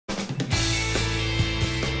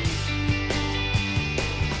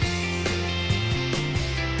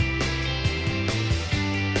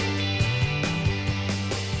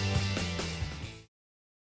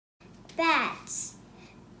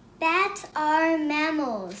are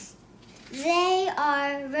mammals. They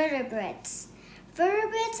are vertebrates.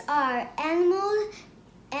 Vertebrates are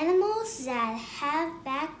animals that have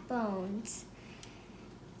backbones.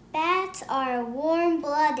 Bats are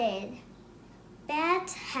warm-blooded.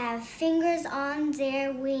 Bats have fingers on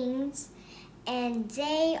their wings, and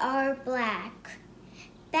they are black.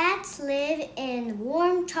 Bats live in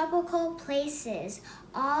warm tropical places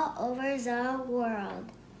all over the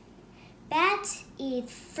world. Bats eat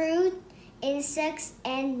fruit, insects,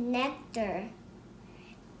 and nectar.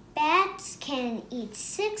 Bats can eat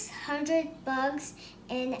 600 bugs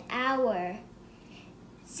an hour.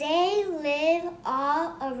 They live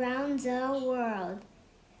all around the world.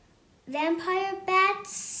 Vampire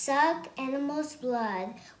bats suck animals'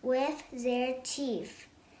 blood with their teeth.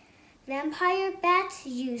 Vampire bats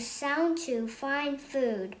use sound to find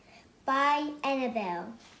food. By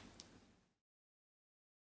Annabelle.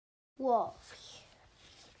 Wolves.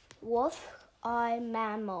 Wolves are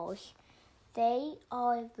mammals. They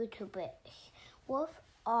are vertebrates. Wolves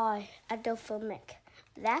are endophthalmic.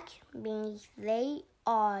 That means they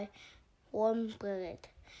are warm-blooded.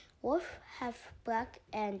 Wolves have black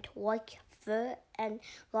and white fur and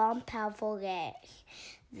long, powerful legs.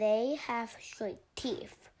 They have straight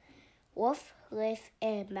teeth. Wolves live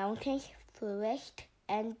in mountains, forests,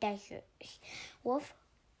 and deserts. Wolves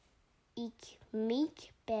eat meat,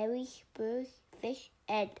 berries, birds, fish,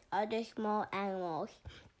 and other small animals.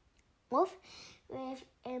 Wolves live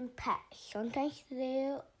in packs. Sometimes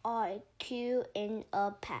there are 2 in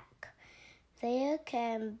a pack. There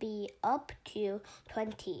can be up to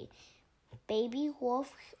 20. Baby wolves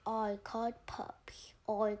are called pups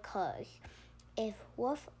or cubs. If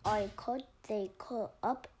wolves are caught, they curl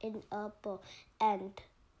up in a ball and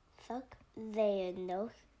suck their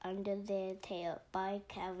nose under their tail. By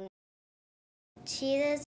Calvin.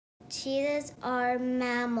 Cheetahs are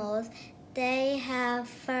mammals. They have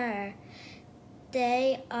fur.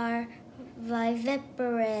 They are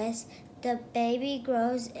viviparous. The baby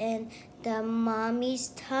grows in the mommy's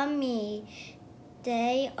tummy.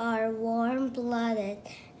 They are warm-blooded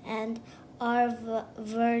and are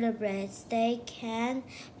vertebrates. They can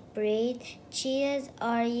breed. Cheetahs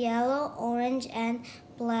are yellow, orange, and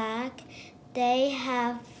black. They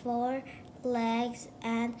have 4 legs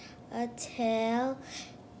and a tail.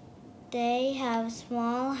 They have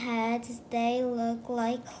small heads. They look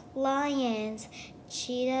like lions.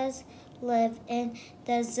 Cheetahs live in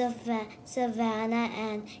the savannah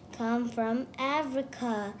and come from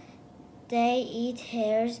Africa. They eat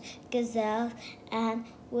hares, gazelles, and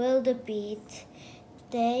wildebeest.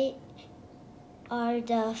 They are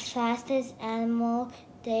the fastest animal.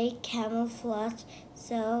 They camouflage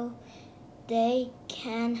so they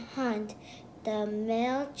can hunt. The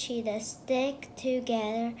male cheetahs stick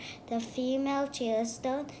together. The female cheetahs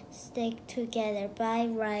don't stick together. By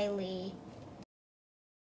Riley.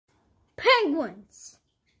 Penguins.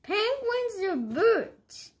 Penguins are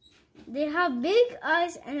birds. They have big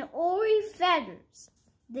eyes and oily feathers.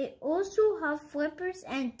 They also have flippers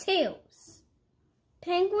and tails.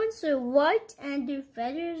 Penguins are white and their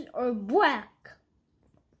feathers are black.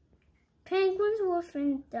 Penguins live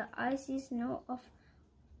in the icy snow of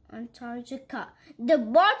Antarctica, the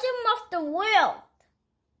bottom of the world.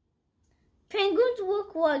 Penguins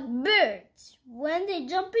look like birds. When they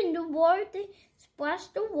jump in the water, they splash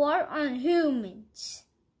the water on humans.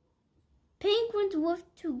 Penguins live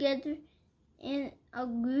together in a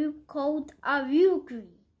group called a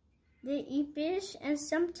rookery. They eat fish and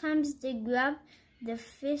sometimes they grab the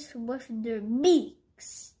fish with their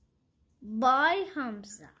beaks. By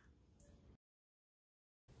Hamza.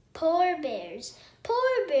 Polar bears.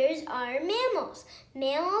 Polar bears are mammals.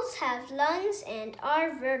 Mammals have lungs and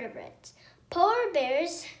are vertebrates. Polar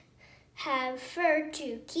bears have fur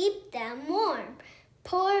to keep them warm.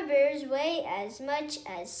 Polar bears weigh as much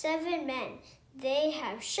as 7 men. They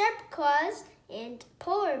have sharp claws, and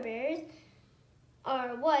polar bears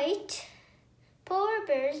are white. Polar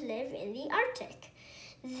bears live in the Arctic.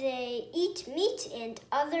 They eat meat and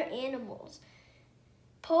other animals.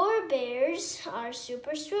 Polar bears are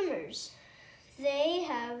super swimmers. They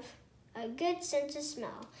have a good sense of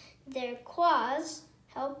smell. Their claws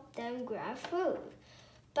help them grab food.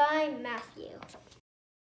 By Matthew.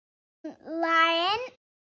 Lion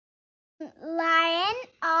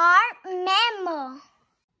are mammal.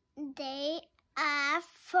 They have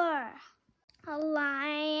fur. A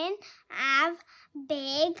lion have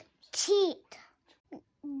big teeth.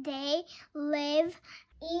 They live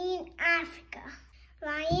in Africa.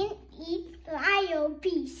 Lion eat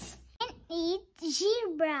wildebeest. Lion eat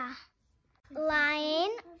zebra.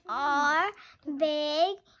 Lion are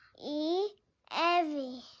big, eat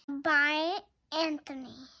heavy. By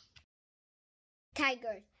Anthony.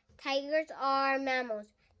 Tigers. Tigers are mammals.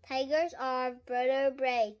 Tigers are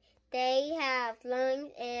vertebrates. They have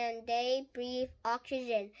lungs and they breathe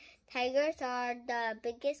oxygen. Tigers are the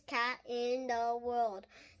biggest cat in the world.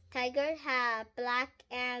 Tigers have black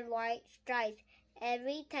and white stripes.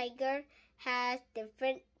 Every tiger has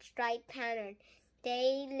different stripe pattern.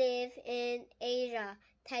 They live in Asia.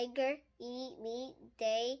 Tigers eat meat.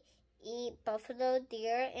 They eat buffalo,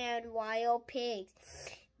 deer, and wild pigs.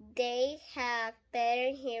 They have better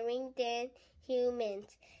hearing than humans.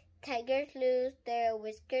 Tigers lose their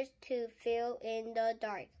whiskers to feel in the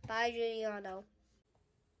dark. By Giuliano.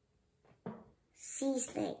 Sea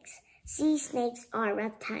snakes. Sea snakes are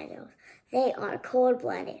reptiles. They are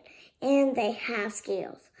cold-blooded and they have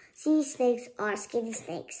scales. Sea snakes are skinny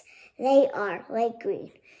snakes. They are light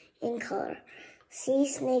green in color. Sea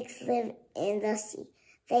snakes live in the sea.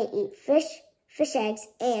 They eat fish eggs,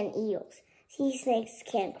 and eels. Sea snakes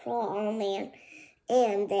can crawl on land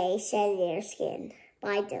and they shed their skin.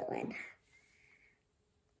 By Dylan.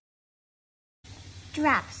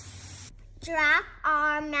 Giraffes. Giraffes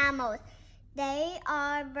are mammals. They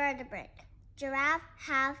are vertebrates. Giraffes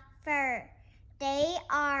have fur. They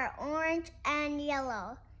are orange and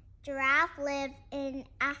yellow. Giraffes live in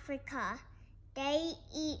Africa. They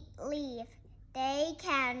eat leaves. They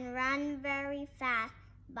can run very fast.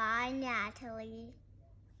 By Natalie.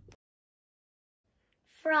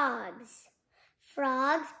 Frogs.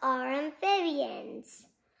 Frogs are amphibians.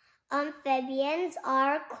 Amphibians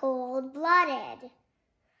are cold-blooded.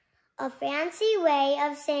 A fancy way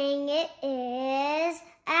of saying it is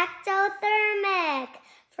ectothermic.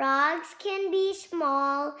 Frogs can be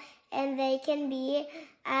small and they can be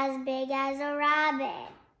as big as a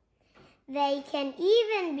rabbit. They can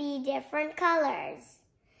even be different colors.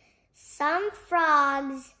 Some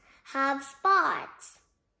frogs have spots.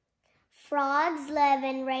 Frogs live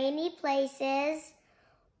in rainy places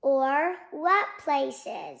or wet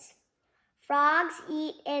places. Frogs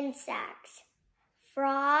eat insects.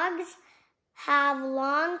 Frogs have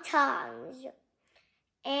long tongues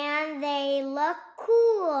and they look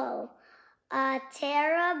cool. A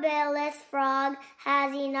terribilis frog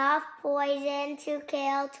has enough poison to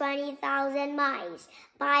kill 20,000 mice.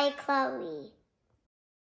 By Chloe.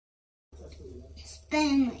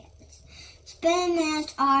 Sperm whales. Sperm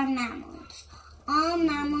whales are mammals. All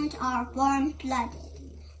mammals are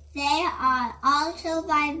warm-blooded. They are also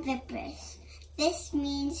viviparous. This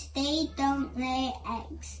means they don't lay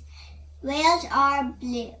eggs. Whales are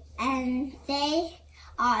blue and they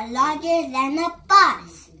are larger than a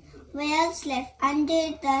bus. Whales live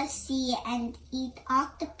under the sea and eat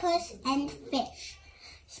octopus and fish.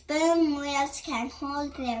 Sperm whales can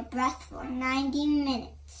hold their breath for 90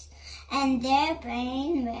 minutes and their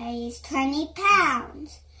brain weighs 20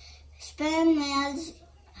 pounds. Sperm whales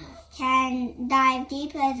can dive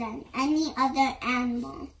deeper than any other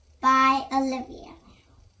animal. By Olivia.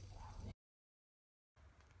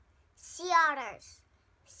 Sea otters.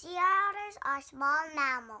 Sea otters are small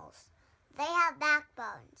mammals. They have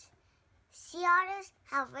backbones. Sea otters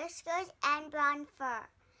have whiskers and brown fur.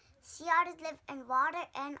 Sea otters live in water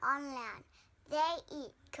and on land. They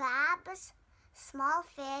eat crabs, small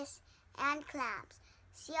fish, and clams.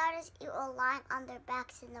 Sea otters eat while lying on their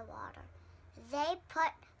backs in the water. They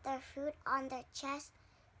put their food on their chest.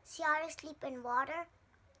 Sea otters sleep in water.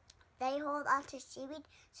 They hold onto seaweed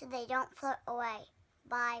so they don't float away.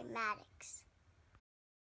 By Maddox.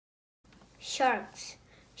 Sharks.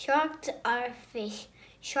 Sharks are fish.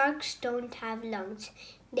 Sharks don't have lungs.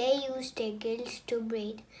 They use their gills to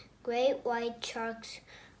breathe. Great white sharks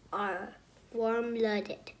are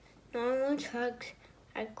warm-blooded. Normal sharks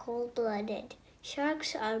are cold-blooded.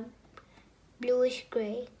 Sharks are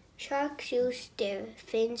bluish-gray. Sharks use their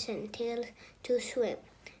fins and tails to swim.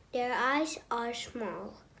 Their eyes are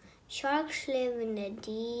small. Sharks live in the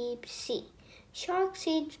deep sea. Sharks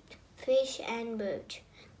eat fish and birds.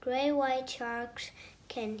 Gray-white sharks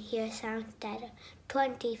can hear sounds that are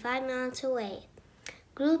 25 miles away.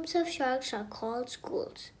 Groups of sharks are called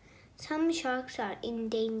schools. Some sharks are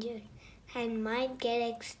endangered and might get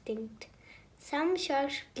extinct. Some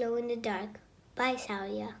sharks glow in the dark. By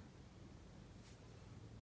Salia.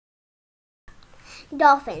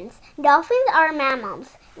 Dolphins. Dolphins are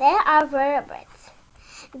mammals. They are vertebrates.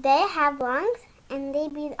 They have lungs and they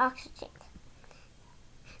breathe oxygen.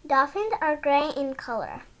 Dolphins are gray in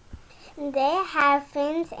color. They have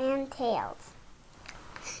fins and tails.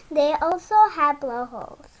 They also have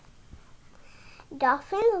blowholes.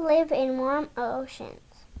 Dolphins live in warm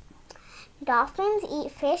oceans. Dolphins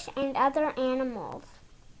eat fish and other animals.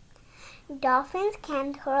 Dolphins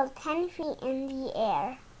can twirl 10 feet in the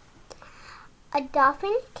air. A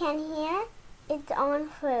dolphin can hear its own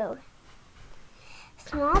food.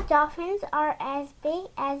 Small dolphins are as big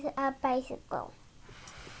as a bicycle.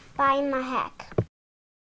 By Mahak.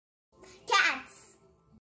 Cats.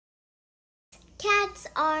 Cats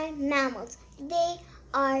are mammals. They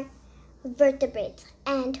are vertebrates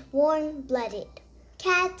and warm-blooded.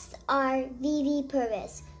 Cats are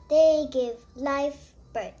viviparous. They give live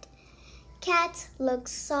birth. Cats look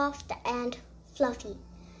soft and fluffy.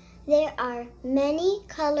 There are many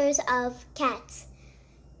colors of cats.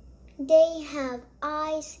 They have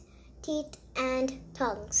eyes, teeth, and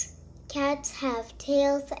tongues. Cats have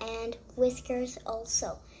tails and whiskers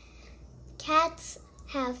also. Cats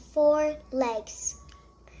have 4 legs.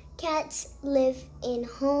 Cats live in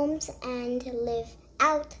homes and live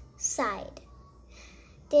outside.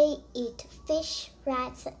 They eat fish,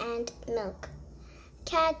 rats, and milk.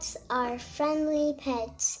 Cats are friendly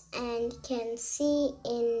pets and can see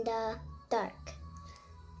in the dark.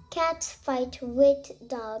 Cats fight with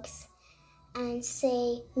dogs and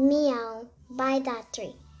say meow by that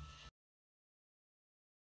tree.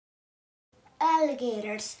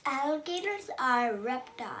 Alligators. Alligators are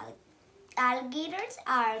reptiles. Alligators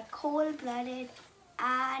are cold-blooded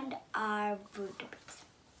and are vertebrates.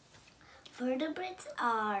 Vertebrates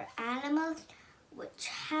are animals which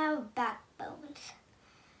have backbones.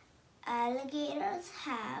 Alligators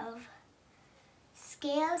have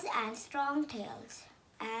scales and strong tails.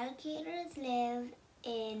 Alligators live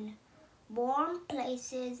in warm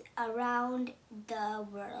places around the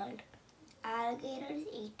world. Alligators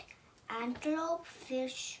eat antelope,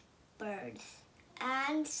 fish, birds,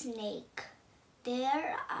 and snake.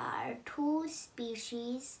 There are 2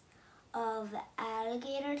 species of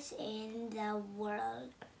alligators in the world.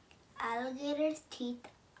 Alligators' teeth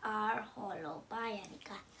are hollow. Bye,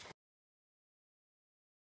 Anika.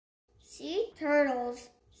 Sea turtles.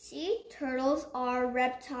 Sea turtles are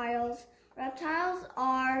reptiles. Reptiles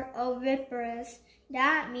are oviparous.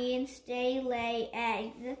 That means they lay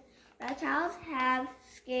eggs. Reptiles have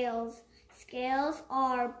scales. Scales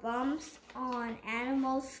are bumps on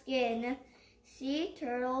animal skin. Sea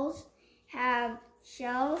turtles have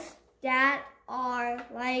shells that are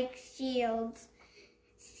like shields.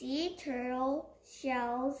 Sea turtle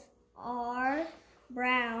shells are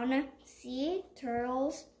brown. Sea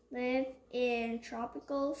turtles live in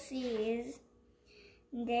tropical seas.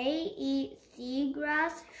 They eat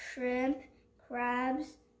seagrass, shrimp, crabs,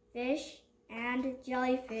 fish, and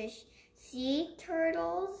jellyfish. Sea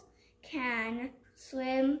turtles can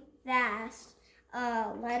swim fast.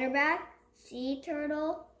 A leatherback sea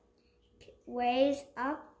turtle weighs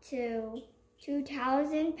up to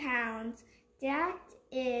 2,000 pounds. That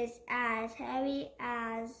is as heavy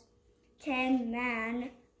as 10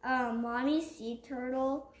 men. A mommy sea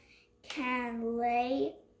turtle can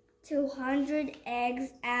lay 200 eggs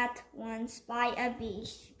at once by a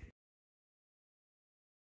beach.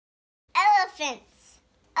 Elephants.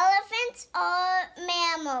 Elephants are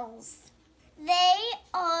mammals. They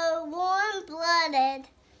are warm-blooded.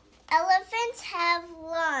 Elephants have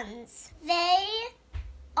lungs. They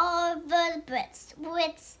are vertebrates,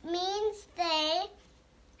 which means they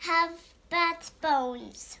have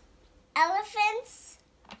backbones. Elephants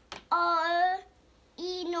are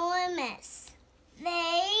enormous.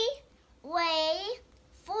 They weigh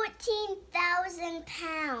 14,000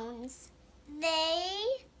 pounds.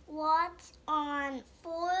 They walk on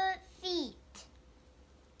 4 feet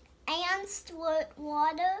and store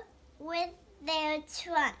water with their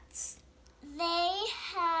trunks. They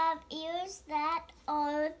have ears that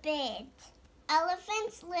are big.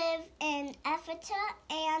 Elephants live in Africa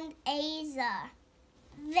and Asia.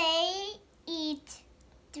 They eat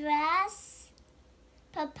grass,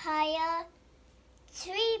 papaya,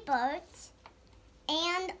 tree bark,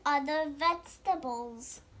 and other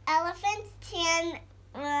vegetables. Elephants can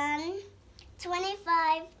run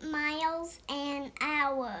 25 miles an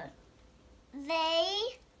hour.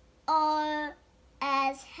 They are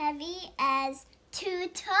as heavy as 2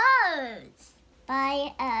 toes.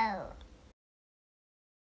 By O.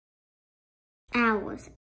 Owls.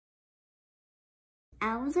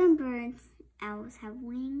 Owls are birds. Owls have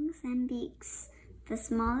wings and beaks. The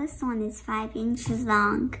smallest one is 5 inches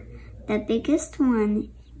long. The biggest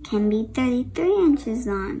one can be 33 inches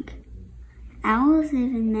long. Owls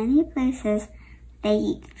live in many places. They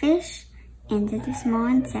eat fish and other small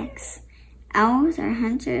insects. Owls are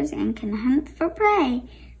hunters and can hunt for prey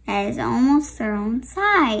that is almost their own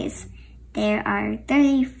size. There are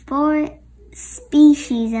 34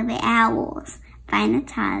 species of owls. By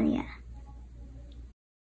Natalia.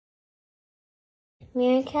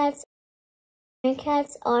 Meerkats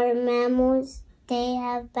are mammals. They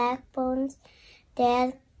have backbones They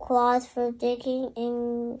have claws for digging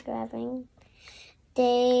and grabbing.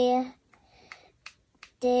 They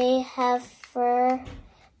have fur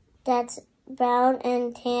that's brown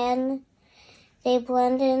and tan. They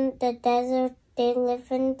blend in the desert. They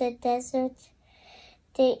live in the desert.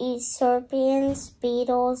 They eat scorpions,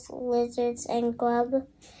 beetles, lizards, and grub.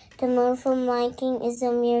 The mournful Lion King is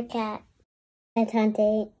a meerkat.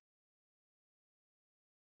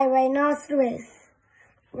 Rhinoceros.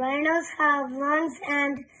 Rhinos have lungs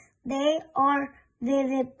and they are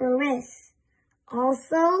viviparous.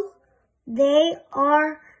 Also, they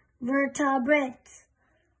are vertebrates.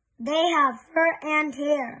 They have fur and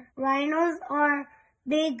hair. Rhinos are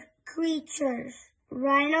big creatures.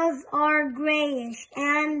 Rhinos are grayish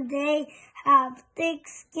and they have thick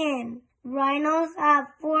skin. Rhinos have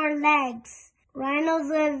 4 legs. Rhinos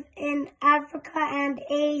live in Africa and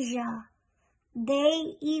Asia.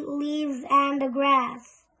 They eat leaves and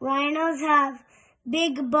grass. Rhinos have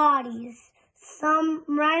big bodies. Some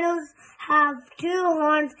rhinos have 2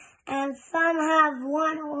 horns and some have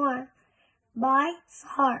 1 horn. Bites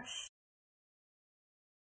harsh.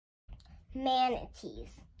 Manatees.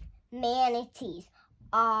 Manatees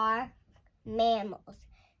are mammals.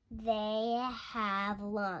 They have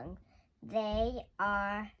lungs. They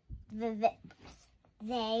are viviparous.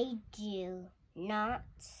 They do not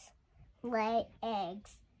lay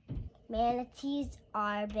eggs. Manatees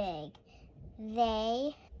are big.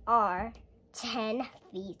 They are 10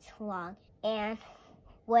 feet long and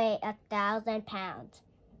weigh 1,000 pounds.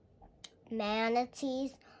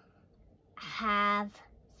 Manatees have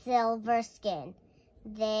silver skin.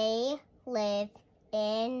 They live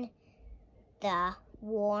in the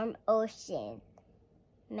warm ocean.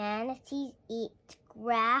 Manatees eat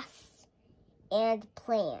grass and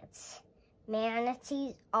plants.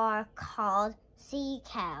 Manatees are called sea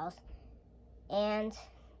cows, and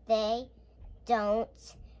they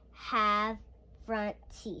don't have front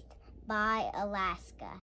teeth. By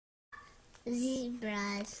Alaska.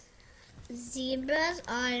 Zebras. Zebras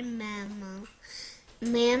are mammals.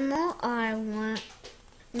 Mammals are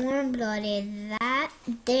warm-blooded. That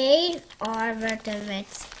they are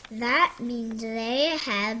vertebrates. That means they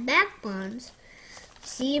have backbones.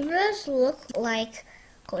 Zebras look like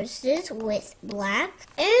horses with black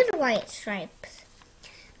and white stripes.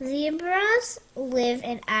 Zebras live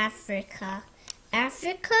in Africa.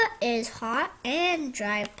 Africa is hot and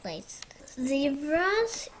dry place.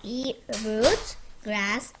 Zebras eat roots,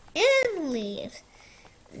 grass, and leaves.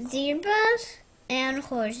 Zebras and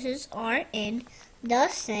horses are in the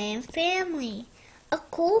same family. A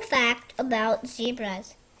cool fact about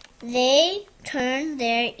zebras: they turn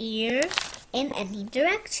their ears in any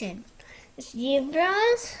direction.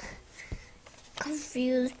 Zebras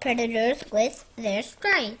confuse predators with their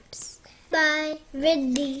stripes. Bye,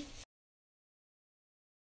 Ridley.